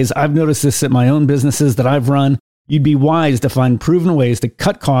these days. I've noticed this at my own businesses that I've run. You'd be wise to find proven ways to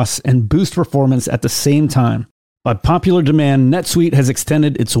cut costs and boost performance at the same time. By popular demand, NetSuite has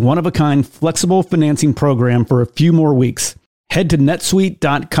extended its one-of-a-kind flexible financing program for a few more weeks. Head to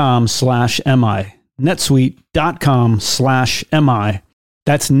netsuite.com/MI. netsuite.com/MI.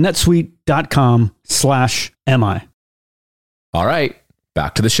 That's netsuite.com/MI. All right,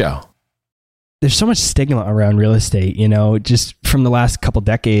 back to the show. There's so much stigma around real estate, just from the last couple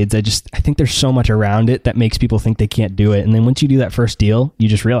decades. I think there's so much around it that makes people think they can't do it. And then once you do that first deal, you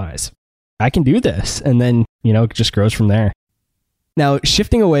just realize, I can do this. And then, it just grows from there. Now,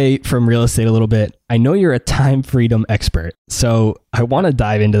 shifting away from real estate a little bit, I know you're a time freedom expert. So I want to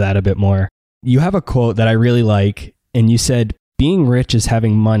dive into that a bit more. You have a quote that I really like, and you said, being rich is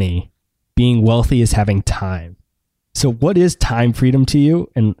having money, being wealthy is having time. So what is time freedom to you,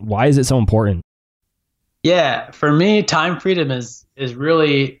 and why is it so important? Yeah, for me, time freedom is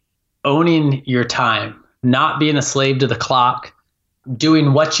really owning your time, not being a slave to the clock,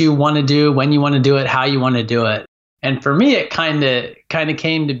 doing what you want to do, when you want to do it, how you want to do it. And for me, it kind of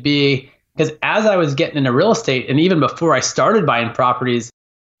came to be because as I was getting into real estate, and even before I started buying properties,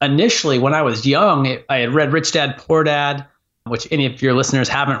 initially when I was young, I had read Rich Dad, Poor Dad, which any of your listeners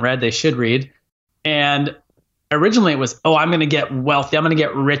haven't read, they should read. And originally it was, I'm going to get wealthy, I'm going to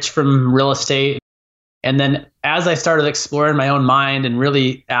get rich from real estate. And then as I started exploring my own mind and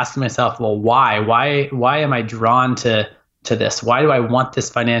really asking myself, well, why am I drawn to this? Why do I want this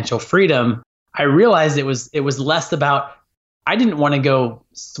financial freedom? I realized it was less about, I didn't want to go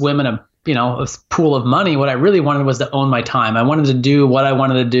swim in a pool of money. What I really wanted was to own my time. I wanted to do what I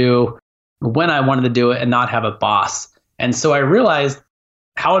wanted to do when I wanted to do it and not have a boss. And so I realized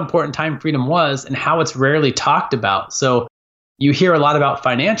how important time freedom was and how it's rarely talked about. So you hear a lot about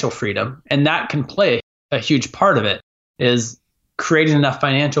financial freedom, and that can play a huge part of it, is creating enough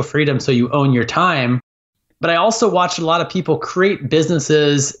financial freedom so you own your time. But I also watched a lot of people create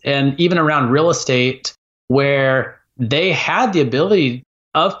businesses and even around real estate where they had the ability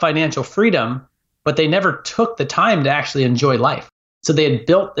of financial freedom, but they never took the time to actually enjoy life. So they had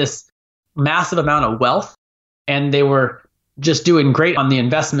built this massive amount of wealth and they were just doing great on the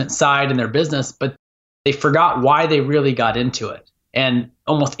investment side in their business, but they forgot why they really got into it. And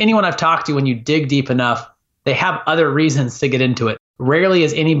almost anyone I've talked to, when you dig deep enough, they have other reasons to get into it. Rarely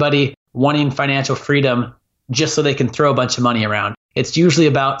is anybody wanting financial freedom just so they can throw a bunch of money around. It's usually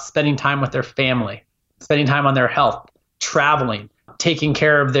about spending time with their family, spending time on their health, traveling, taking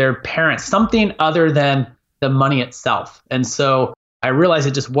care of their parents, something other than the money itself. And so I realized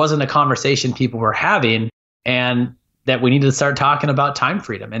it just wasn't a conversation people were having, and that we need to start talking about time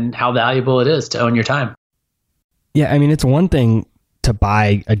freedom and how valuable it is to own your time. Yeah, I mean, it's one thing to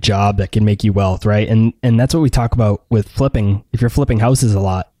buy a job that can make you wealth, right? And that's what we talk about with flipping. If you're flipping houses a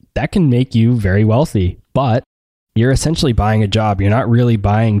lot, that can make you very wealthy, but you're essentially buying a job. You're not really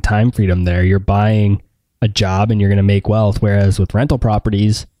buying time freedom there. You're buying a job and you're going to make wealth. Whereas with rental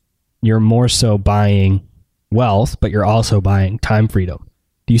properties, you're more so buying wealth, but you're also buying time freedom.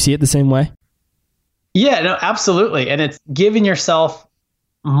 Do you see it the same way? Yeah, no, absolutely. And it's giving yourself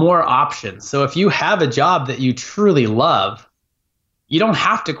more options. So if you have a job that you truly love, you don't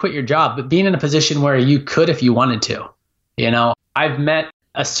have to quit your job, but being in a position where you could if you wanted to. I've met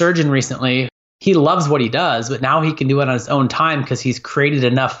a surgeon recently. He loves what he does, but now he can do it on his own time because he's created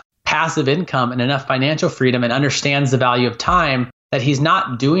enough passive income and enough financial freedom and understands the value of time that he's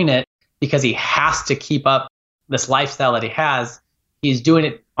not doing it because he has to keep up this lifestyle that he has. He's doing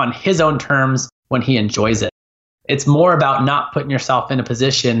it on his own terms when he enjoys it. It's more about not putting yourself in a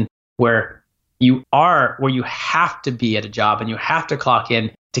position where you have to be at a job and you have to clock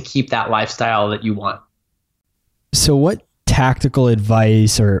in to keep that lifestyle that you want. So what tactical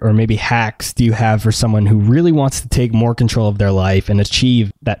advice or maybe hacks do you have for someone who really wants to take more control of their life and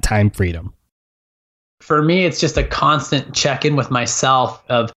achieve that time freedom? For me, it's just a constant check-in with myself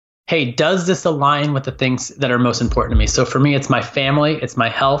of, hey, does this align with the things that are most important to me? So for me, it's my family, it's my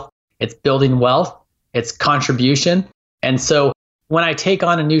health, it's building wealth, it's contribution. And so when I take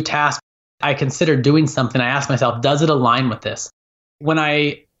on a new task, I consider doing something, I ask myself, does it align with this? When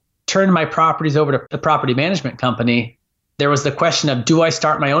I turned my properties over to the property management company, there was the question of, do I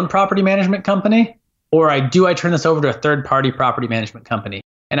start my own property management company or do I turn this over to a third-party property management company?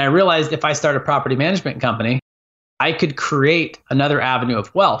 And I realized if I start a property management company, I could create another avenue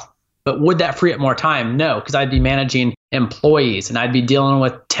of wealth. But would that free up more time? No, because I'd be managing employees and I'd be dealing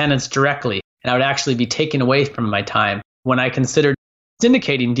with tenants directly, and I would actually be taking away from my time. When I considered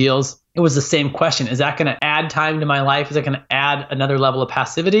syndicating deals, it was the same question. Is that going to add time to my life? Is it going to add another level of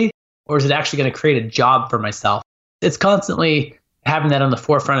passivity? Or is it actually going to create a job for myself? It's constantly having that on the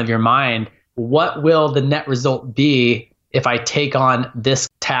forefront of your mind. What will the net result be if I take on this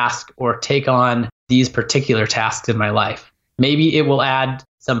task or take on these particular tasks in my life? Maybe it will add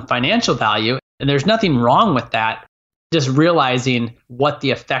some financial value, and there's nothing wrong with that. Just realizing what the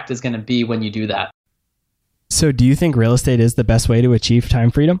effect is going to be when you do that. So do you think real estate is the best way to achieve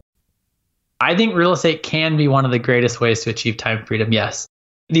time freedom? I think real estate can be one of the greatest ways to achieve time freedom, yes.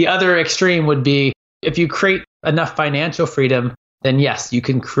 The other extreme would be if you create enough financial freedom, then yes, you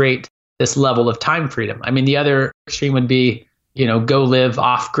can create this level of time freedom. I mean, the other extreme would be, go live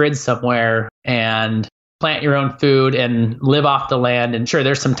off grid somewhere and plant your own food and live off the land. And sure,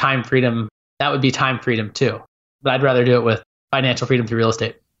 there's some time freedom. That would be time freedom too. But I'd rather do it with financial freedom through real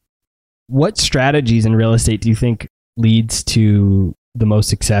estate. What strategies in real estate do you think leads to the most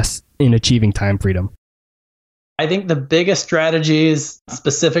success in achieving time freedom? I think the biggest strategies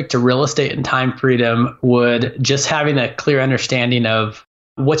specific to real estate and time freedom would just having a clear understanding of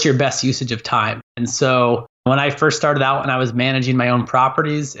what's your best usage of time. And so when I first started out and I was managing my own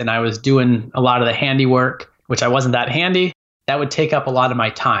properties and I was doing a lot of the handiwork, which I wasn't that handy, that would take up a lot of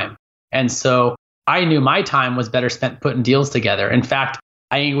my time. And so I knew my time was better spent putting deals together. In fact,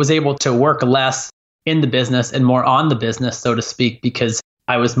 I was able to work less in the business and more on the business, so to speak, because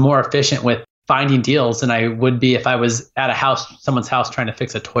I was more efficient with finding deals than I would be if I was at someone's house trying to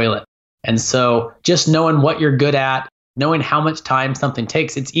fix a toilet. And so just knowing what you're good at, knowing how much time something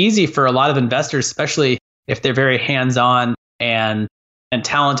takes, it's easy for a lot of investors, especially if they're very hands-on and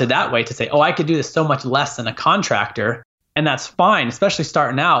talented that way, to say, oh, I could do this so much less than a contractor. And that's fine, especially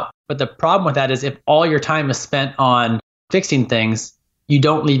starting out. But the problem with that is if all your time is spent on fixing things, you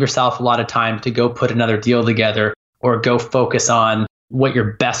don't leave yourself a lot of time to go put another deal together or go focus on what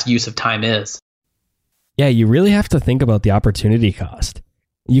your best use of time is. Yeah, you really have to think about the opportunity cost.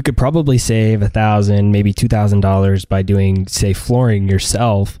 You could probably save $1,000, maybe $2,000 by doing, say, flooring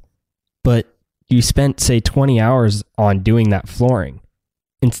yourself, but you spent, say, 20 hours on doing that flooring.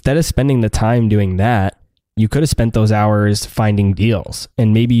 Instead of spending the time doing that, you could have spent those hours finding deals,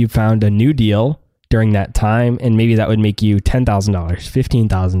 and maybe you found a new deal during that time, and maybe that would make you $10,000,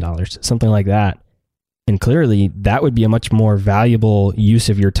 $15,000, something like that. And clearly, that would be a much more valuable use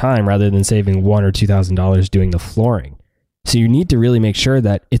of your time rather than saving $1,000 or $2,000 doing the flooring. So you need to really make sure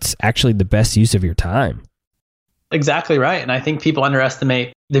that it's actually the best use of your time. Exactly right. And I think people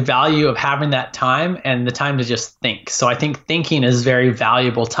underestimate the value of having that time and the time to just think. So I think thinking is very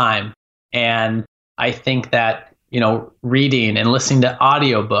valuable time. And I think that, reading and listening to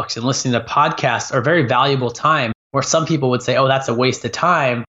audiobooks and listening to podcasts are very valuable time, where some people would say, oh, that's a waste of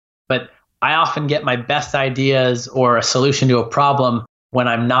time. But I often get my best ideas or a solution to a problem when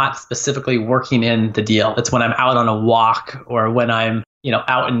I'm not specifically working in the deal. It's when I'm out on a walk or when I'm,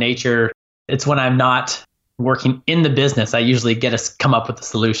 out in nature. It's when I'm not working in the business. I usually come up with a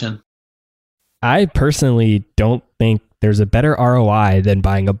solution. I personally don't think there's a better ROI than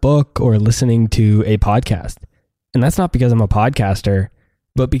buying a book or listening to a podcast. And that's not because I'm a podcaster,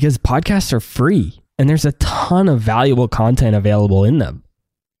 but because podcasts are free and there's a ton of valuable content available in them.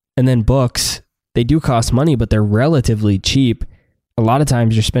 And then books, they do cost money, but they're relatively cheap. A lot of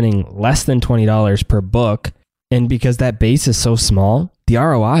times you're spending less than $20 per book. And because that base is so small, the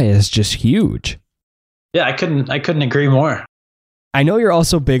ROI is just huge. Yeah, I couldn't agree more. I know you're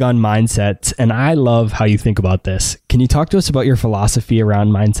also big on mindsets, and I love how you think about this. Can you talk to us about your philosophy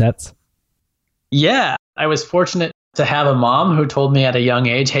around mindsets? Yeah, I was fortunate to have a mom who told me at a young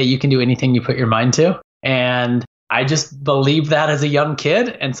age, hey, you can do anything you put your mind to. And I just believed that as a young kid.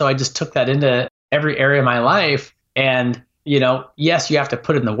 And so I just took that into every area of my life. And, yes, you have to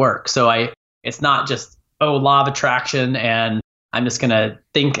put in the work. So it's not just, law of attraction and I'm just going to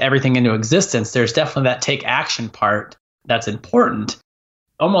think everything into existence. There's definitely that take action part that's important.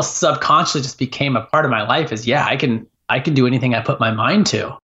 Almost subconsciously just became a part of my life is, I can do anything I put my mind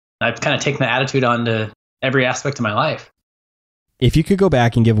to. I've kind of taken that attitude onto every aspect of my life. If you could go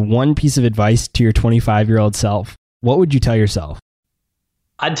back and give one piece of advice to your 25-year-old self, what would you tell yourself?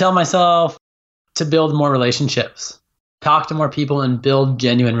 I'd tell myself to build more relationships, talk to more people and build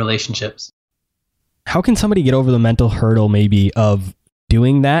genuine relationships. How can somebody get over the mental hurdle maybe of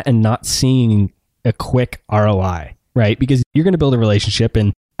doing that and not seeing a quick ROI, right? Because you're going to build a relationship,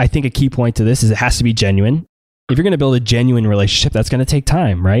 and I think a key point to this is it has to be genuine. If you're going to build a genuine relationship, that's going to take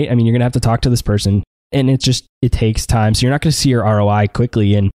time, right? I mean, you're going to have to talk to this person, and it takes time. So you're not going to see your ROI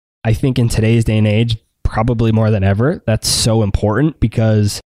quickly. And I think in today's day and age, probably more than ever, that's so important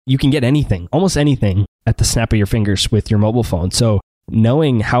because you can get anything, almost anything at the snap of your fingers with your mobile phone. So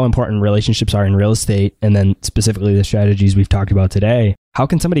knowing how important relationships are in real estate, and then specifically the strategies we've talked about today, how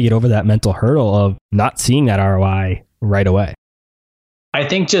can somebody get over that mental hurdle of not seeing that ROI right away? I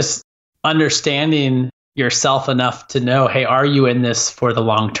think just understanding yourself enough to know, hey, are you in this for the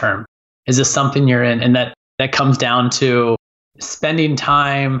long term? Is this something you're in? And that comes down to spending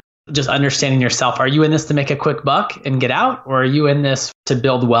time, just understanding yourself. Are you in this to make a quick buck and get out? Or are you in this to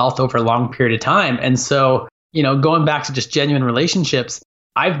build wealth over a long period of time? And so, going back to just genuine relationships,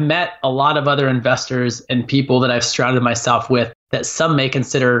 I've met a lot of other investors and people that I've surrounded myself with that some may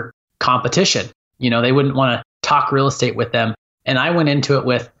consider competition. They wouldn't want to talk real estate with them. And I went into it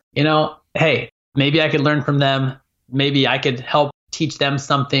with, hey, maybe I could learn from them. Maybe I could help teach them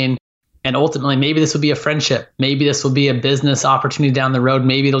something. And ultimately, maybe this will be a friendship. Maybe this will be a business opportunity down the road.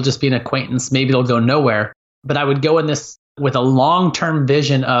 Maybe it'll just be an acquaintance. Maybe it'll go nowhere. But I would go in this with a long-term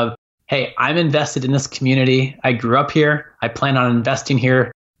vision of, hey, I'm invested in this community. I grew up here. I plan on investing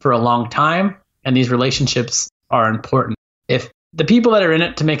here for a long time. And these relationships are important. If the people that are in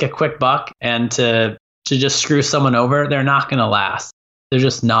it to make a quick buck and to just screw someone over, they're not going to last. They're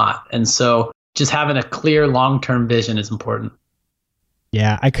just not. And so just having a clear long-term vision is important.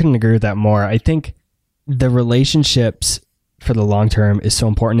 Yeah, I couldn't agree with that more. I think the relationships for the long term is so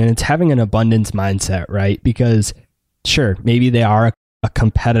important, and it's having an abundance mindset, right? Because sure, maybe they are a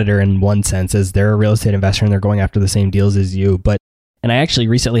competitor in one sense, as they're a real estate investor and they're going after the same deals as you. And I actually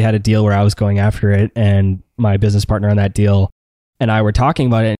recently had a deal where I was going after it, and my business partner on that deal and I were talking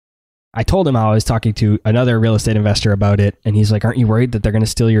about it. I told him how I was talking to another real estate investor about it, and he's like, "Aren't you worried that they're going to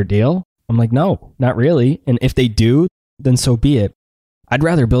steal your deal?" I'm like, "No, not really. And if they do, then so be it. I'd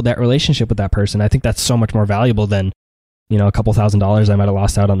rather build that relationship with that person. I think that's so much more valuable than, a couple $1,000s I might have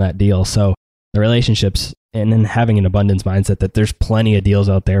lost out on that deal." So the relationships and then having an abundance mindset that there's plenty of deals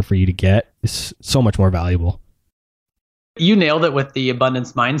out there for you to get is so much more valuable. You nailed it with the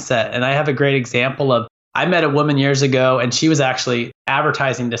abundance mindset. And I have a great example of, I met a woman years ago and she was actually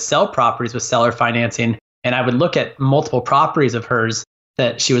advertising to sell properties with seller financing. And I would look at multiple properties of hers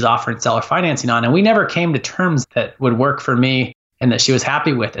that she was offering seller financing on. And we never came to terms that would work for me and that she was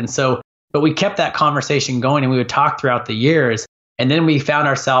happy with. And so, but we kept that conversation going and we would talk throughout the years. And then we found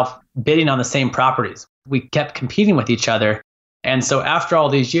ourselves bidding on the same properties. We kept competing with each other. And so after all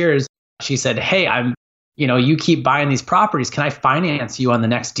these years, she said, "Hey, you keep buying these properties. Can I finance you on the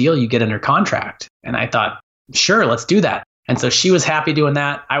next deal you get under contract?" And I thought, sure, let's do that. And so she was happy doing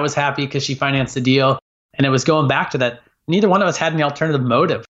that. I was happy because she financed the deal. And it was going back to that. Neither one of us had any alternative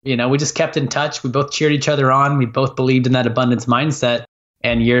motive. We just kept in touch. We both cheered each other on. We both believed in that abundance mindset.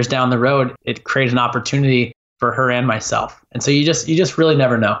 And years down the road, it created an opportunity for her and myself. And so you just really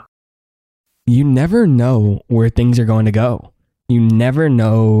never know. You never know where things are going to go. You never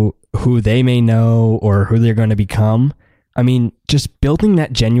know who they may know or who they're going to become. I mean, just building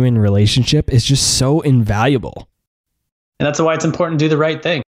that genuine relationship is just so invaluable. And that's why it's important to do the right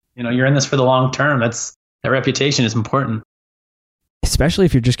thing. You're in this for the long term. That reputation is important. Especially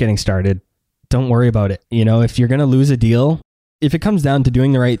if you're just getting started. Don't worry about it. If you're going to lose a deal, if it comes down to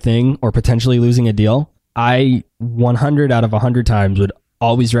doing the right thing or potentially losing a deal, I 100 out of 100 times would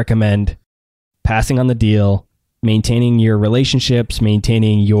always recommend passing on the deal, maintaining your relationships,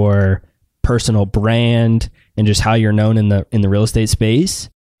 maintaining your personal brand, and just how you're known in the real estate space,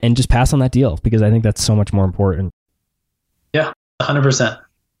 and just pass on that deal because I think that's so much more important. Yeah, 100%.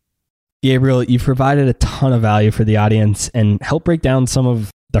 Gabriel, you've provided a ton of value for the audience and help break down some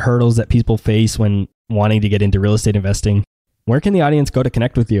of the hurdles that people face when wanting to get into real estate investing. Where can the audience go to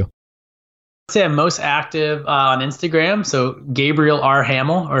connect with you? I'd say I'm most active on Instagram. So Gabriel R.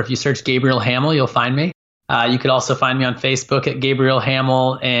 Hamel, or if you search Gabriel Hamel, you'll find me. You could also find me on Facebook at Gabriel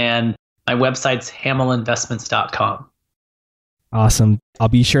Hamel, and My website's hamelinvestments.com. Awesome. I'll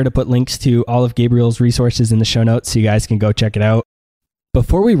be sure to put links to all of Gabriel's resources in the show notes so you guys can go check it out.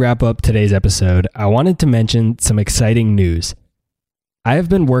 Before we wrap up today's episode, I wanted to mention some exciting news. I have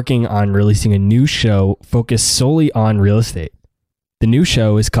been working on releasing a new show focused solely on real estate. The new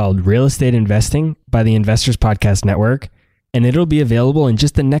show is called Real Estate Investing by the Investors Podcast Network, and it'll be available in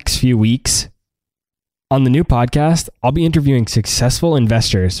just the next few weeks. On the new podcast, I'll be interviewing successful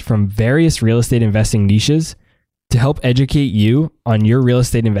investors from various real estate investing niches to help educate you on your real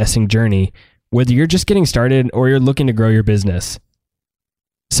estate investing journey, whether you're just getting started or you're looking to grow your business.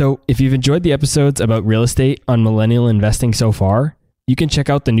 So if you've enjoyed the episodes about real estate on millennial investing so far, you can check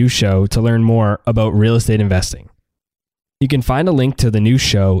out the new show to learn more about real estate investing. You can find a link to the new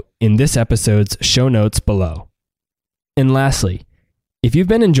show in this episode's show notes below. And lastly, if you've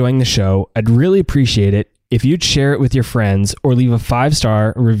been enjoying the show, I'd really appreciate it if you'd share it with your friends or leave a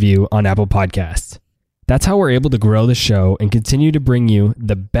 5-star review on Apple Podcasts. That's how we're able to grow the show and continue to bring you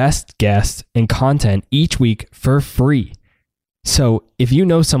the best guests and content each week for free. So if you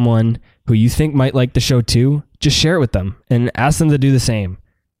know someone who you think might like the show too, just share it with them and ask them to do the same.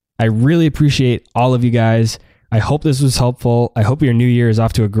 I really appreciate all of you guys. I hope this was helpful. I hope your new year is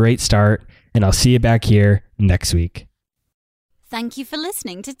off to a great start, and I'll see you back here next week. Thank you for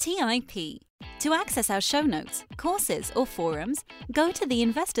listening to TIP. To access our show notes, courses, or forums, go to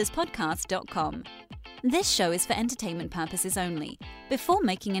theinvestorspodcast.com. This show is for entertainment purposes only. Before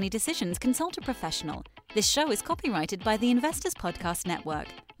making any decisions, consult a professional. This show is copyrighted by the Investors Podcast Network.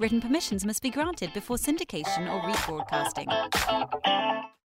 Written permissions must be granted before syndication or rebroadcasting.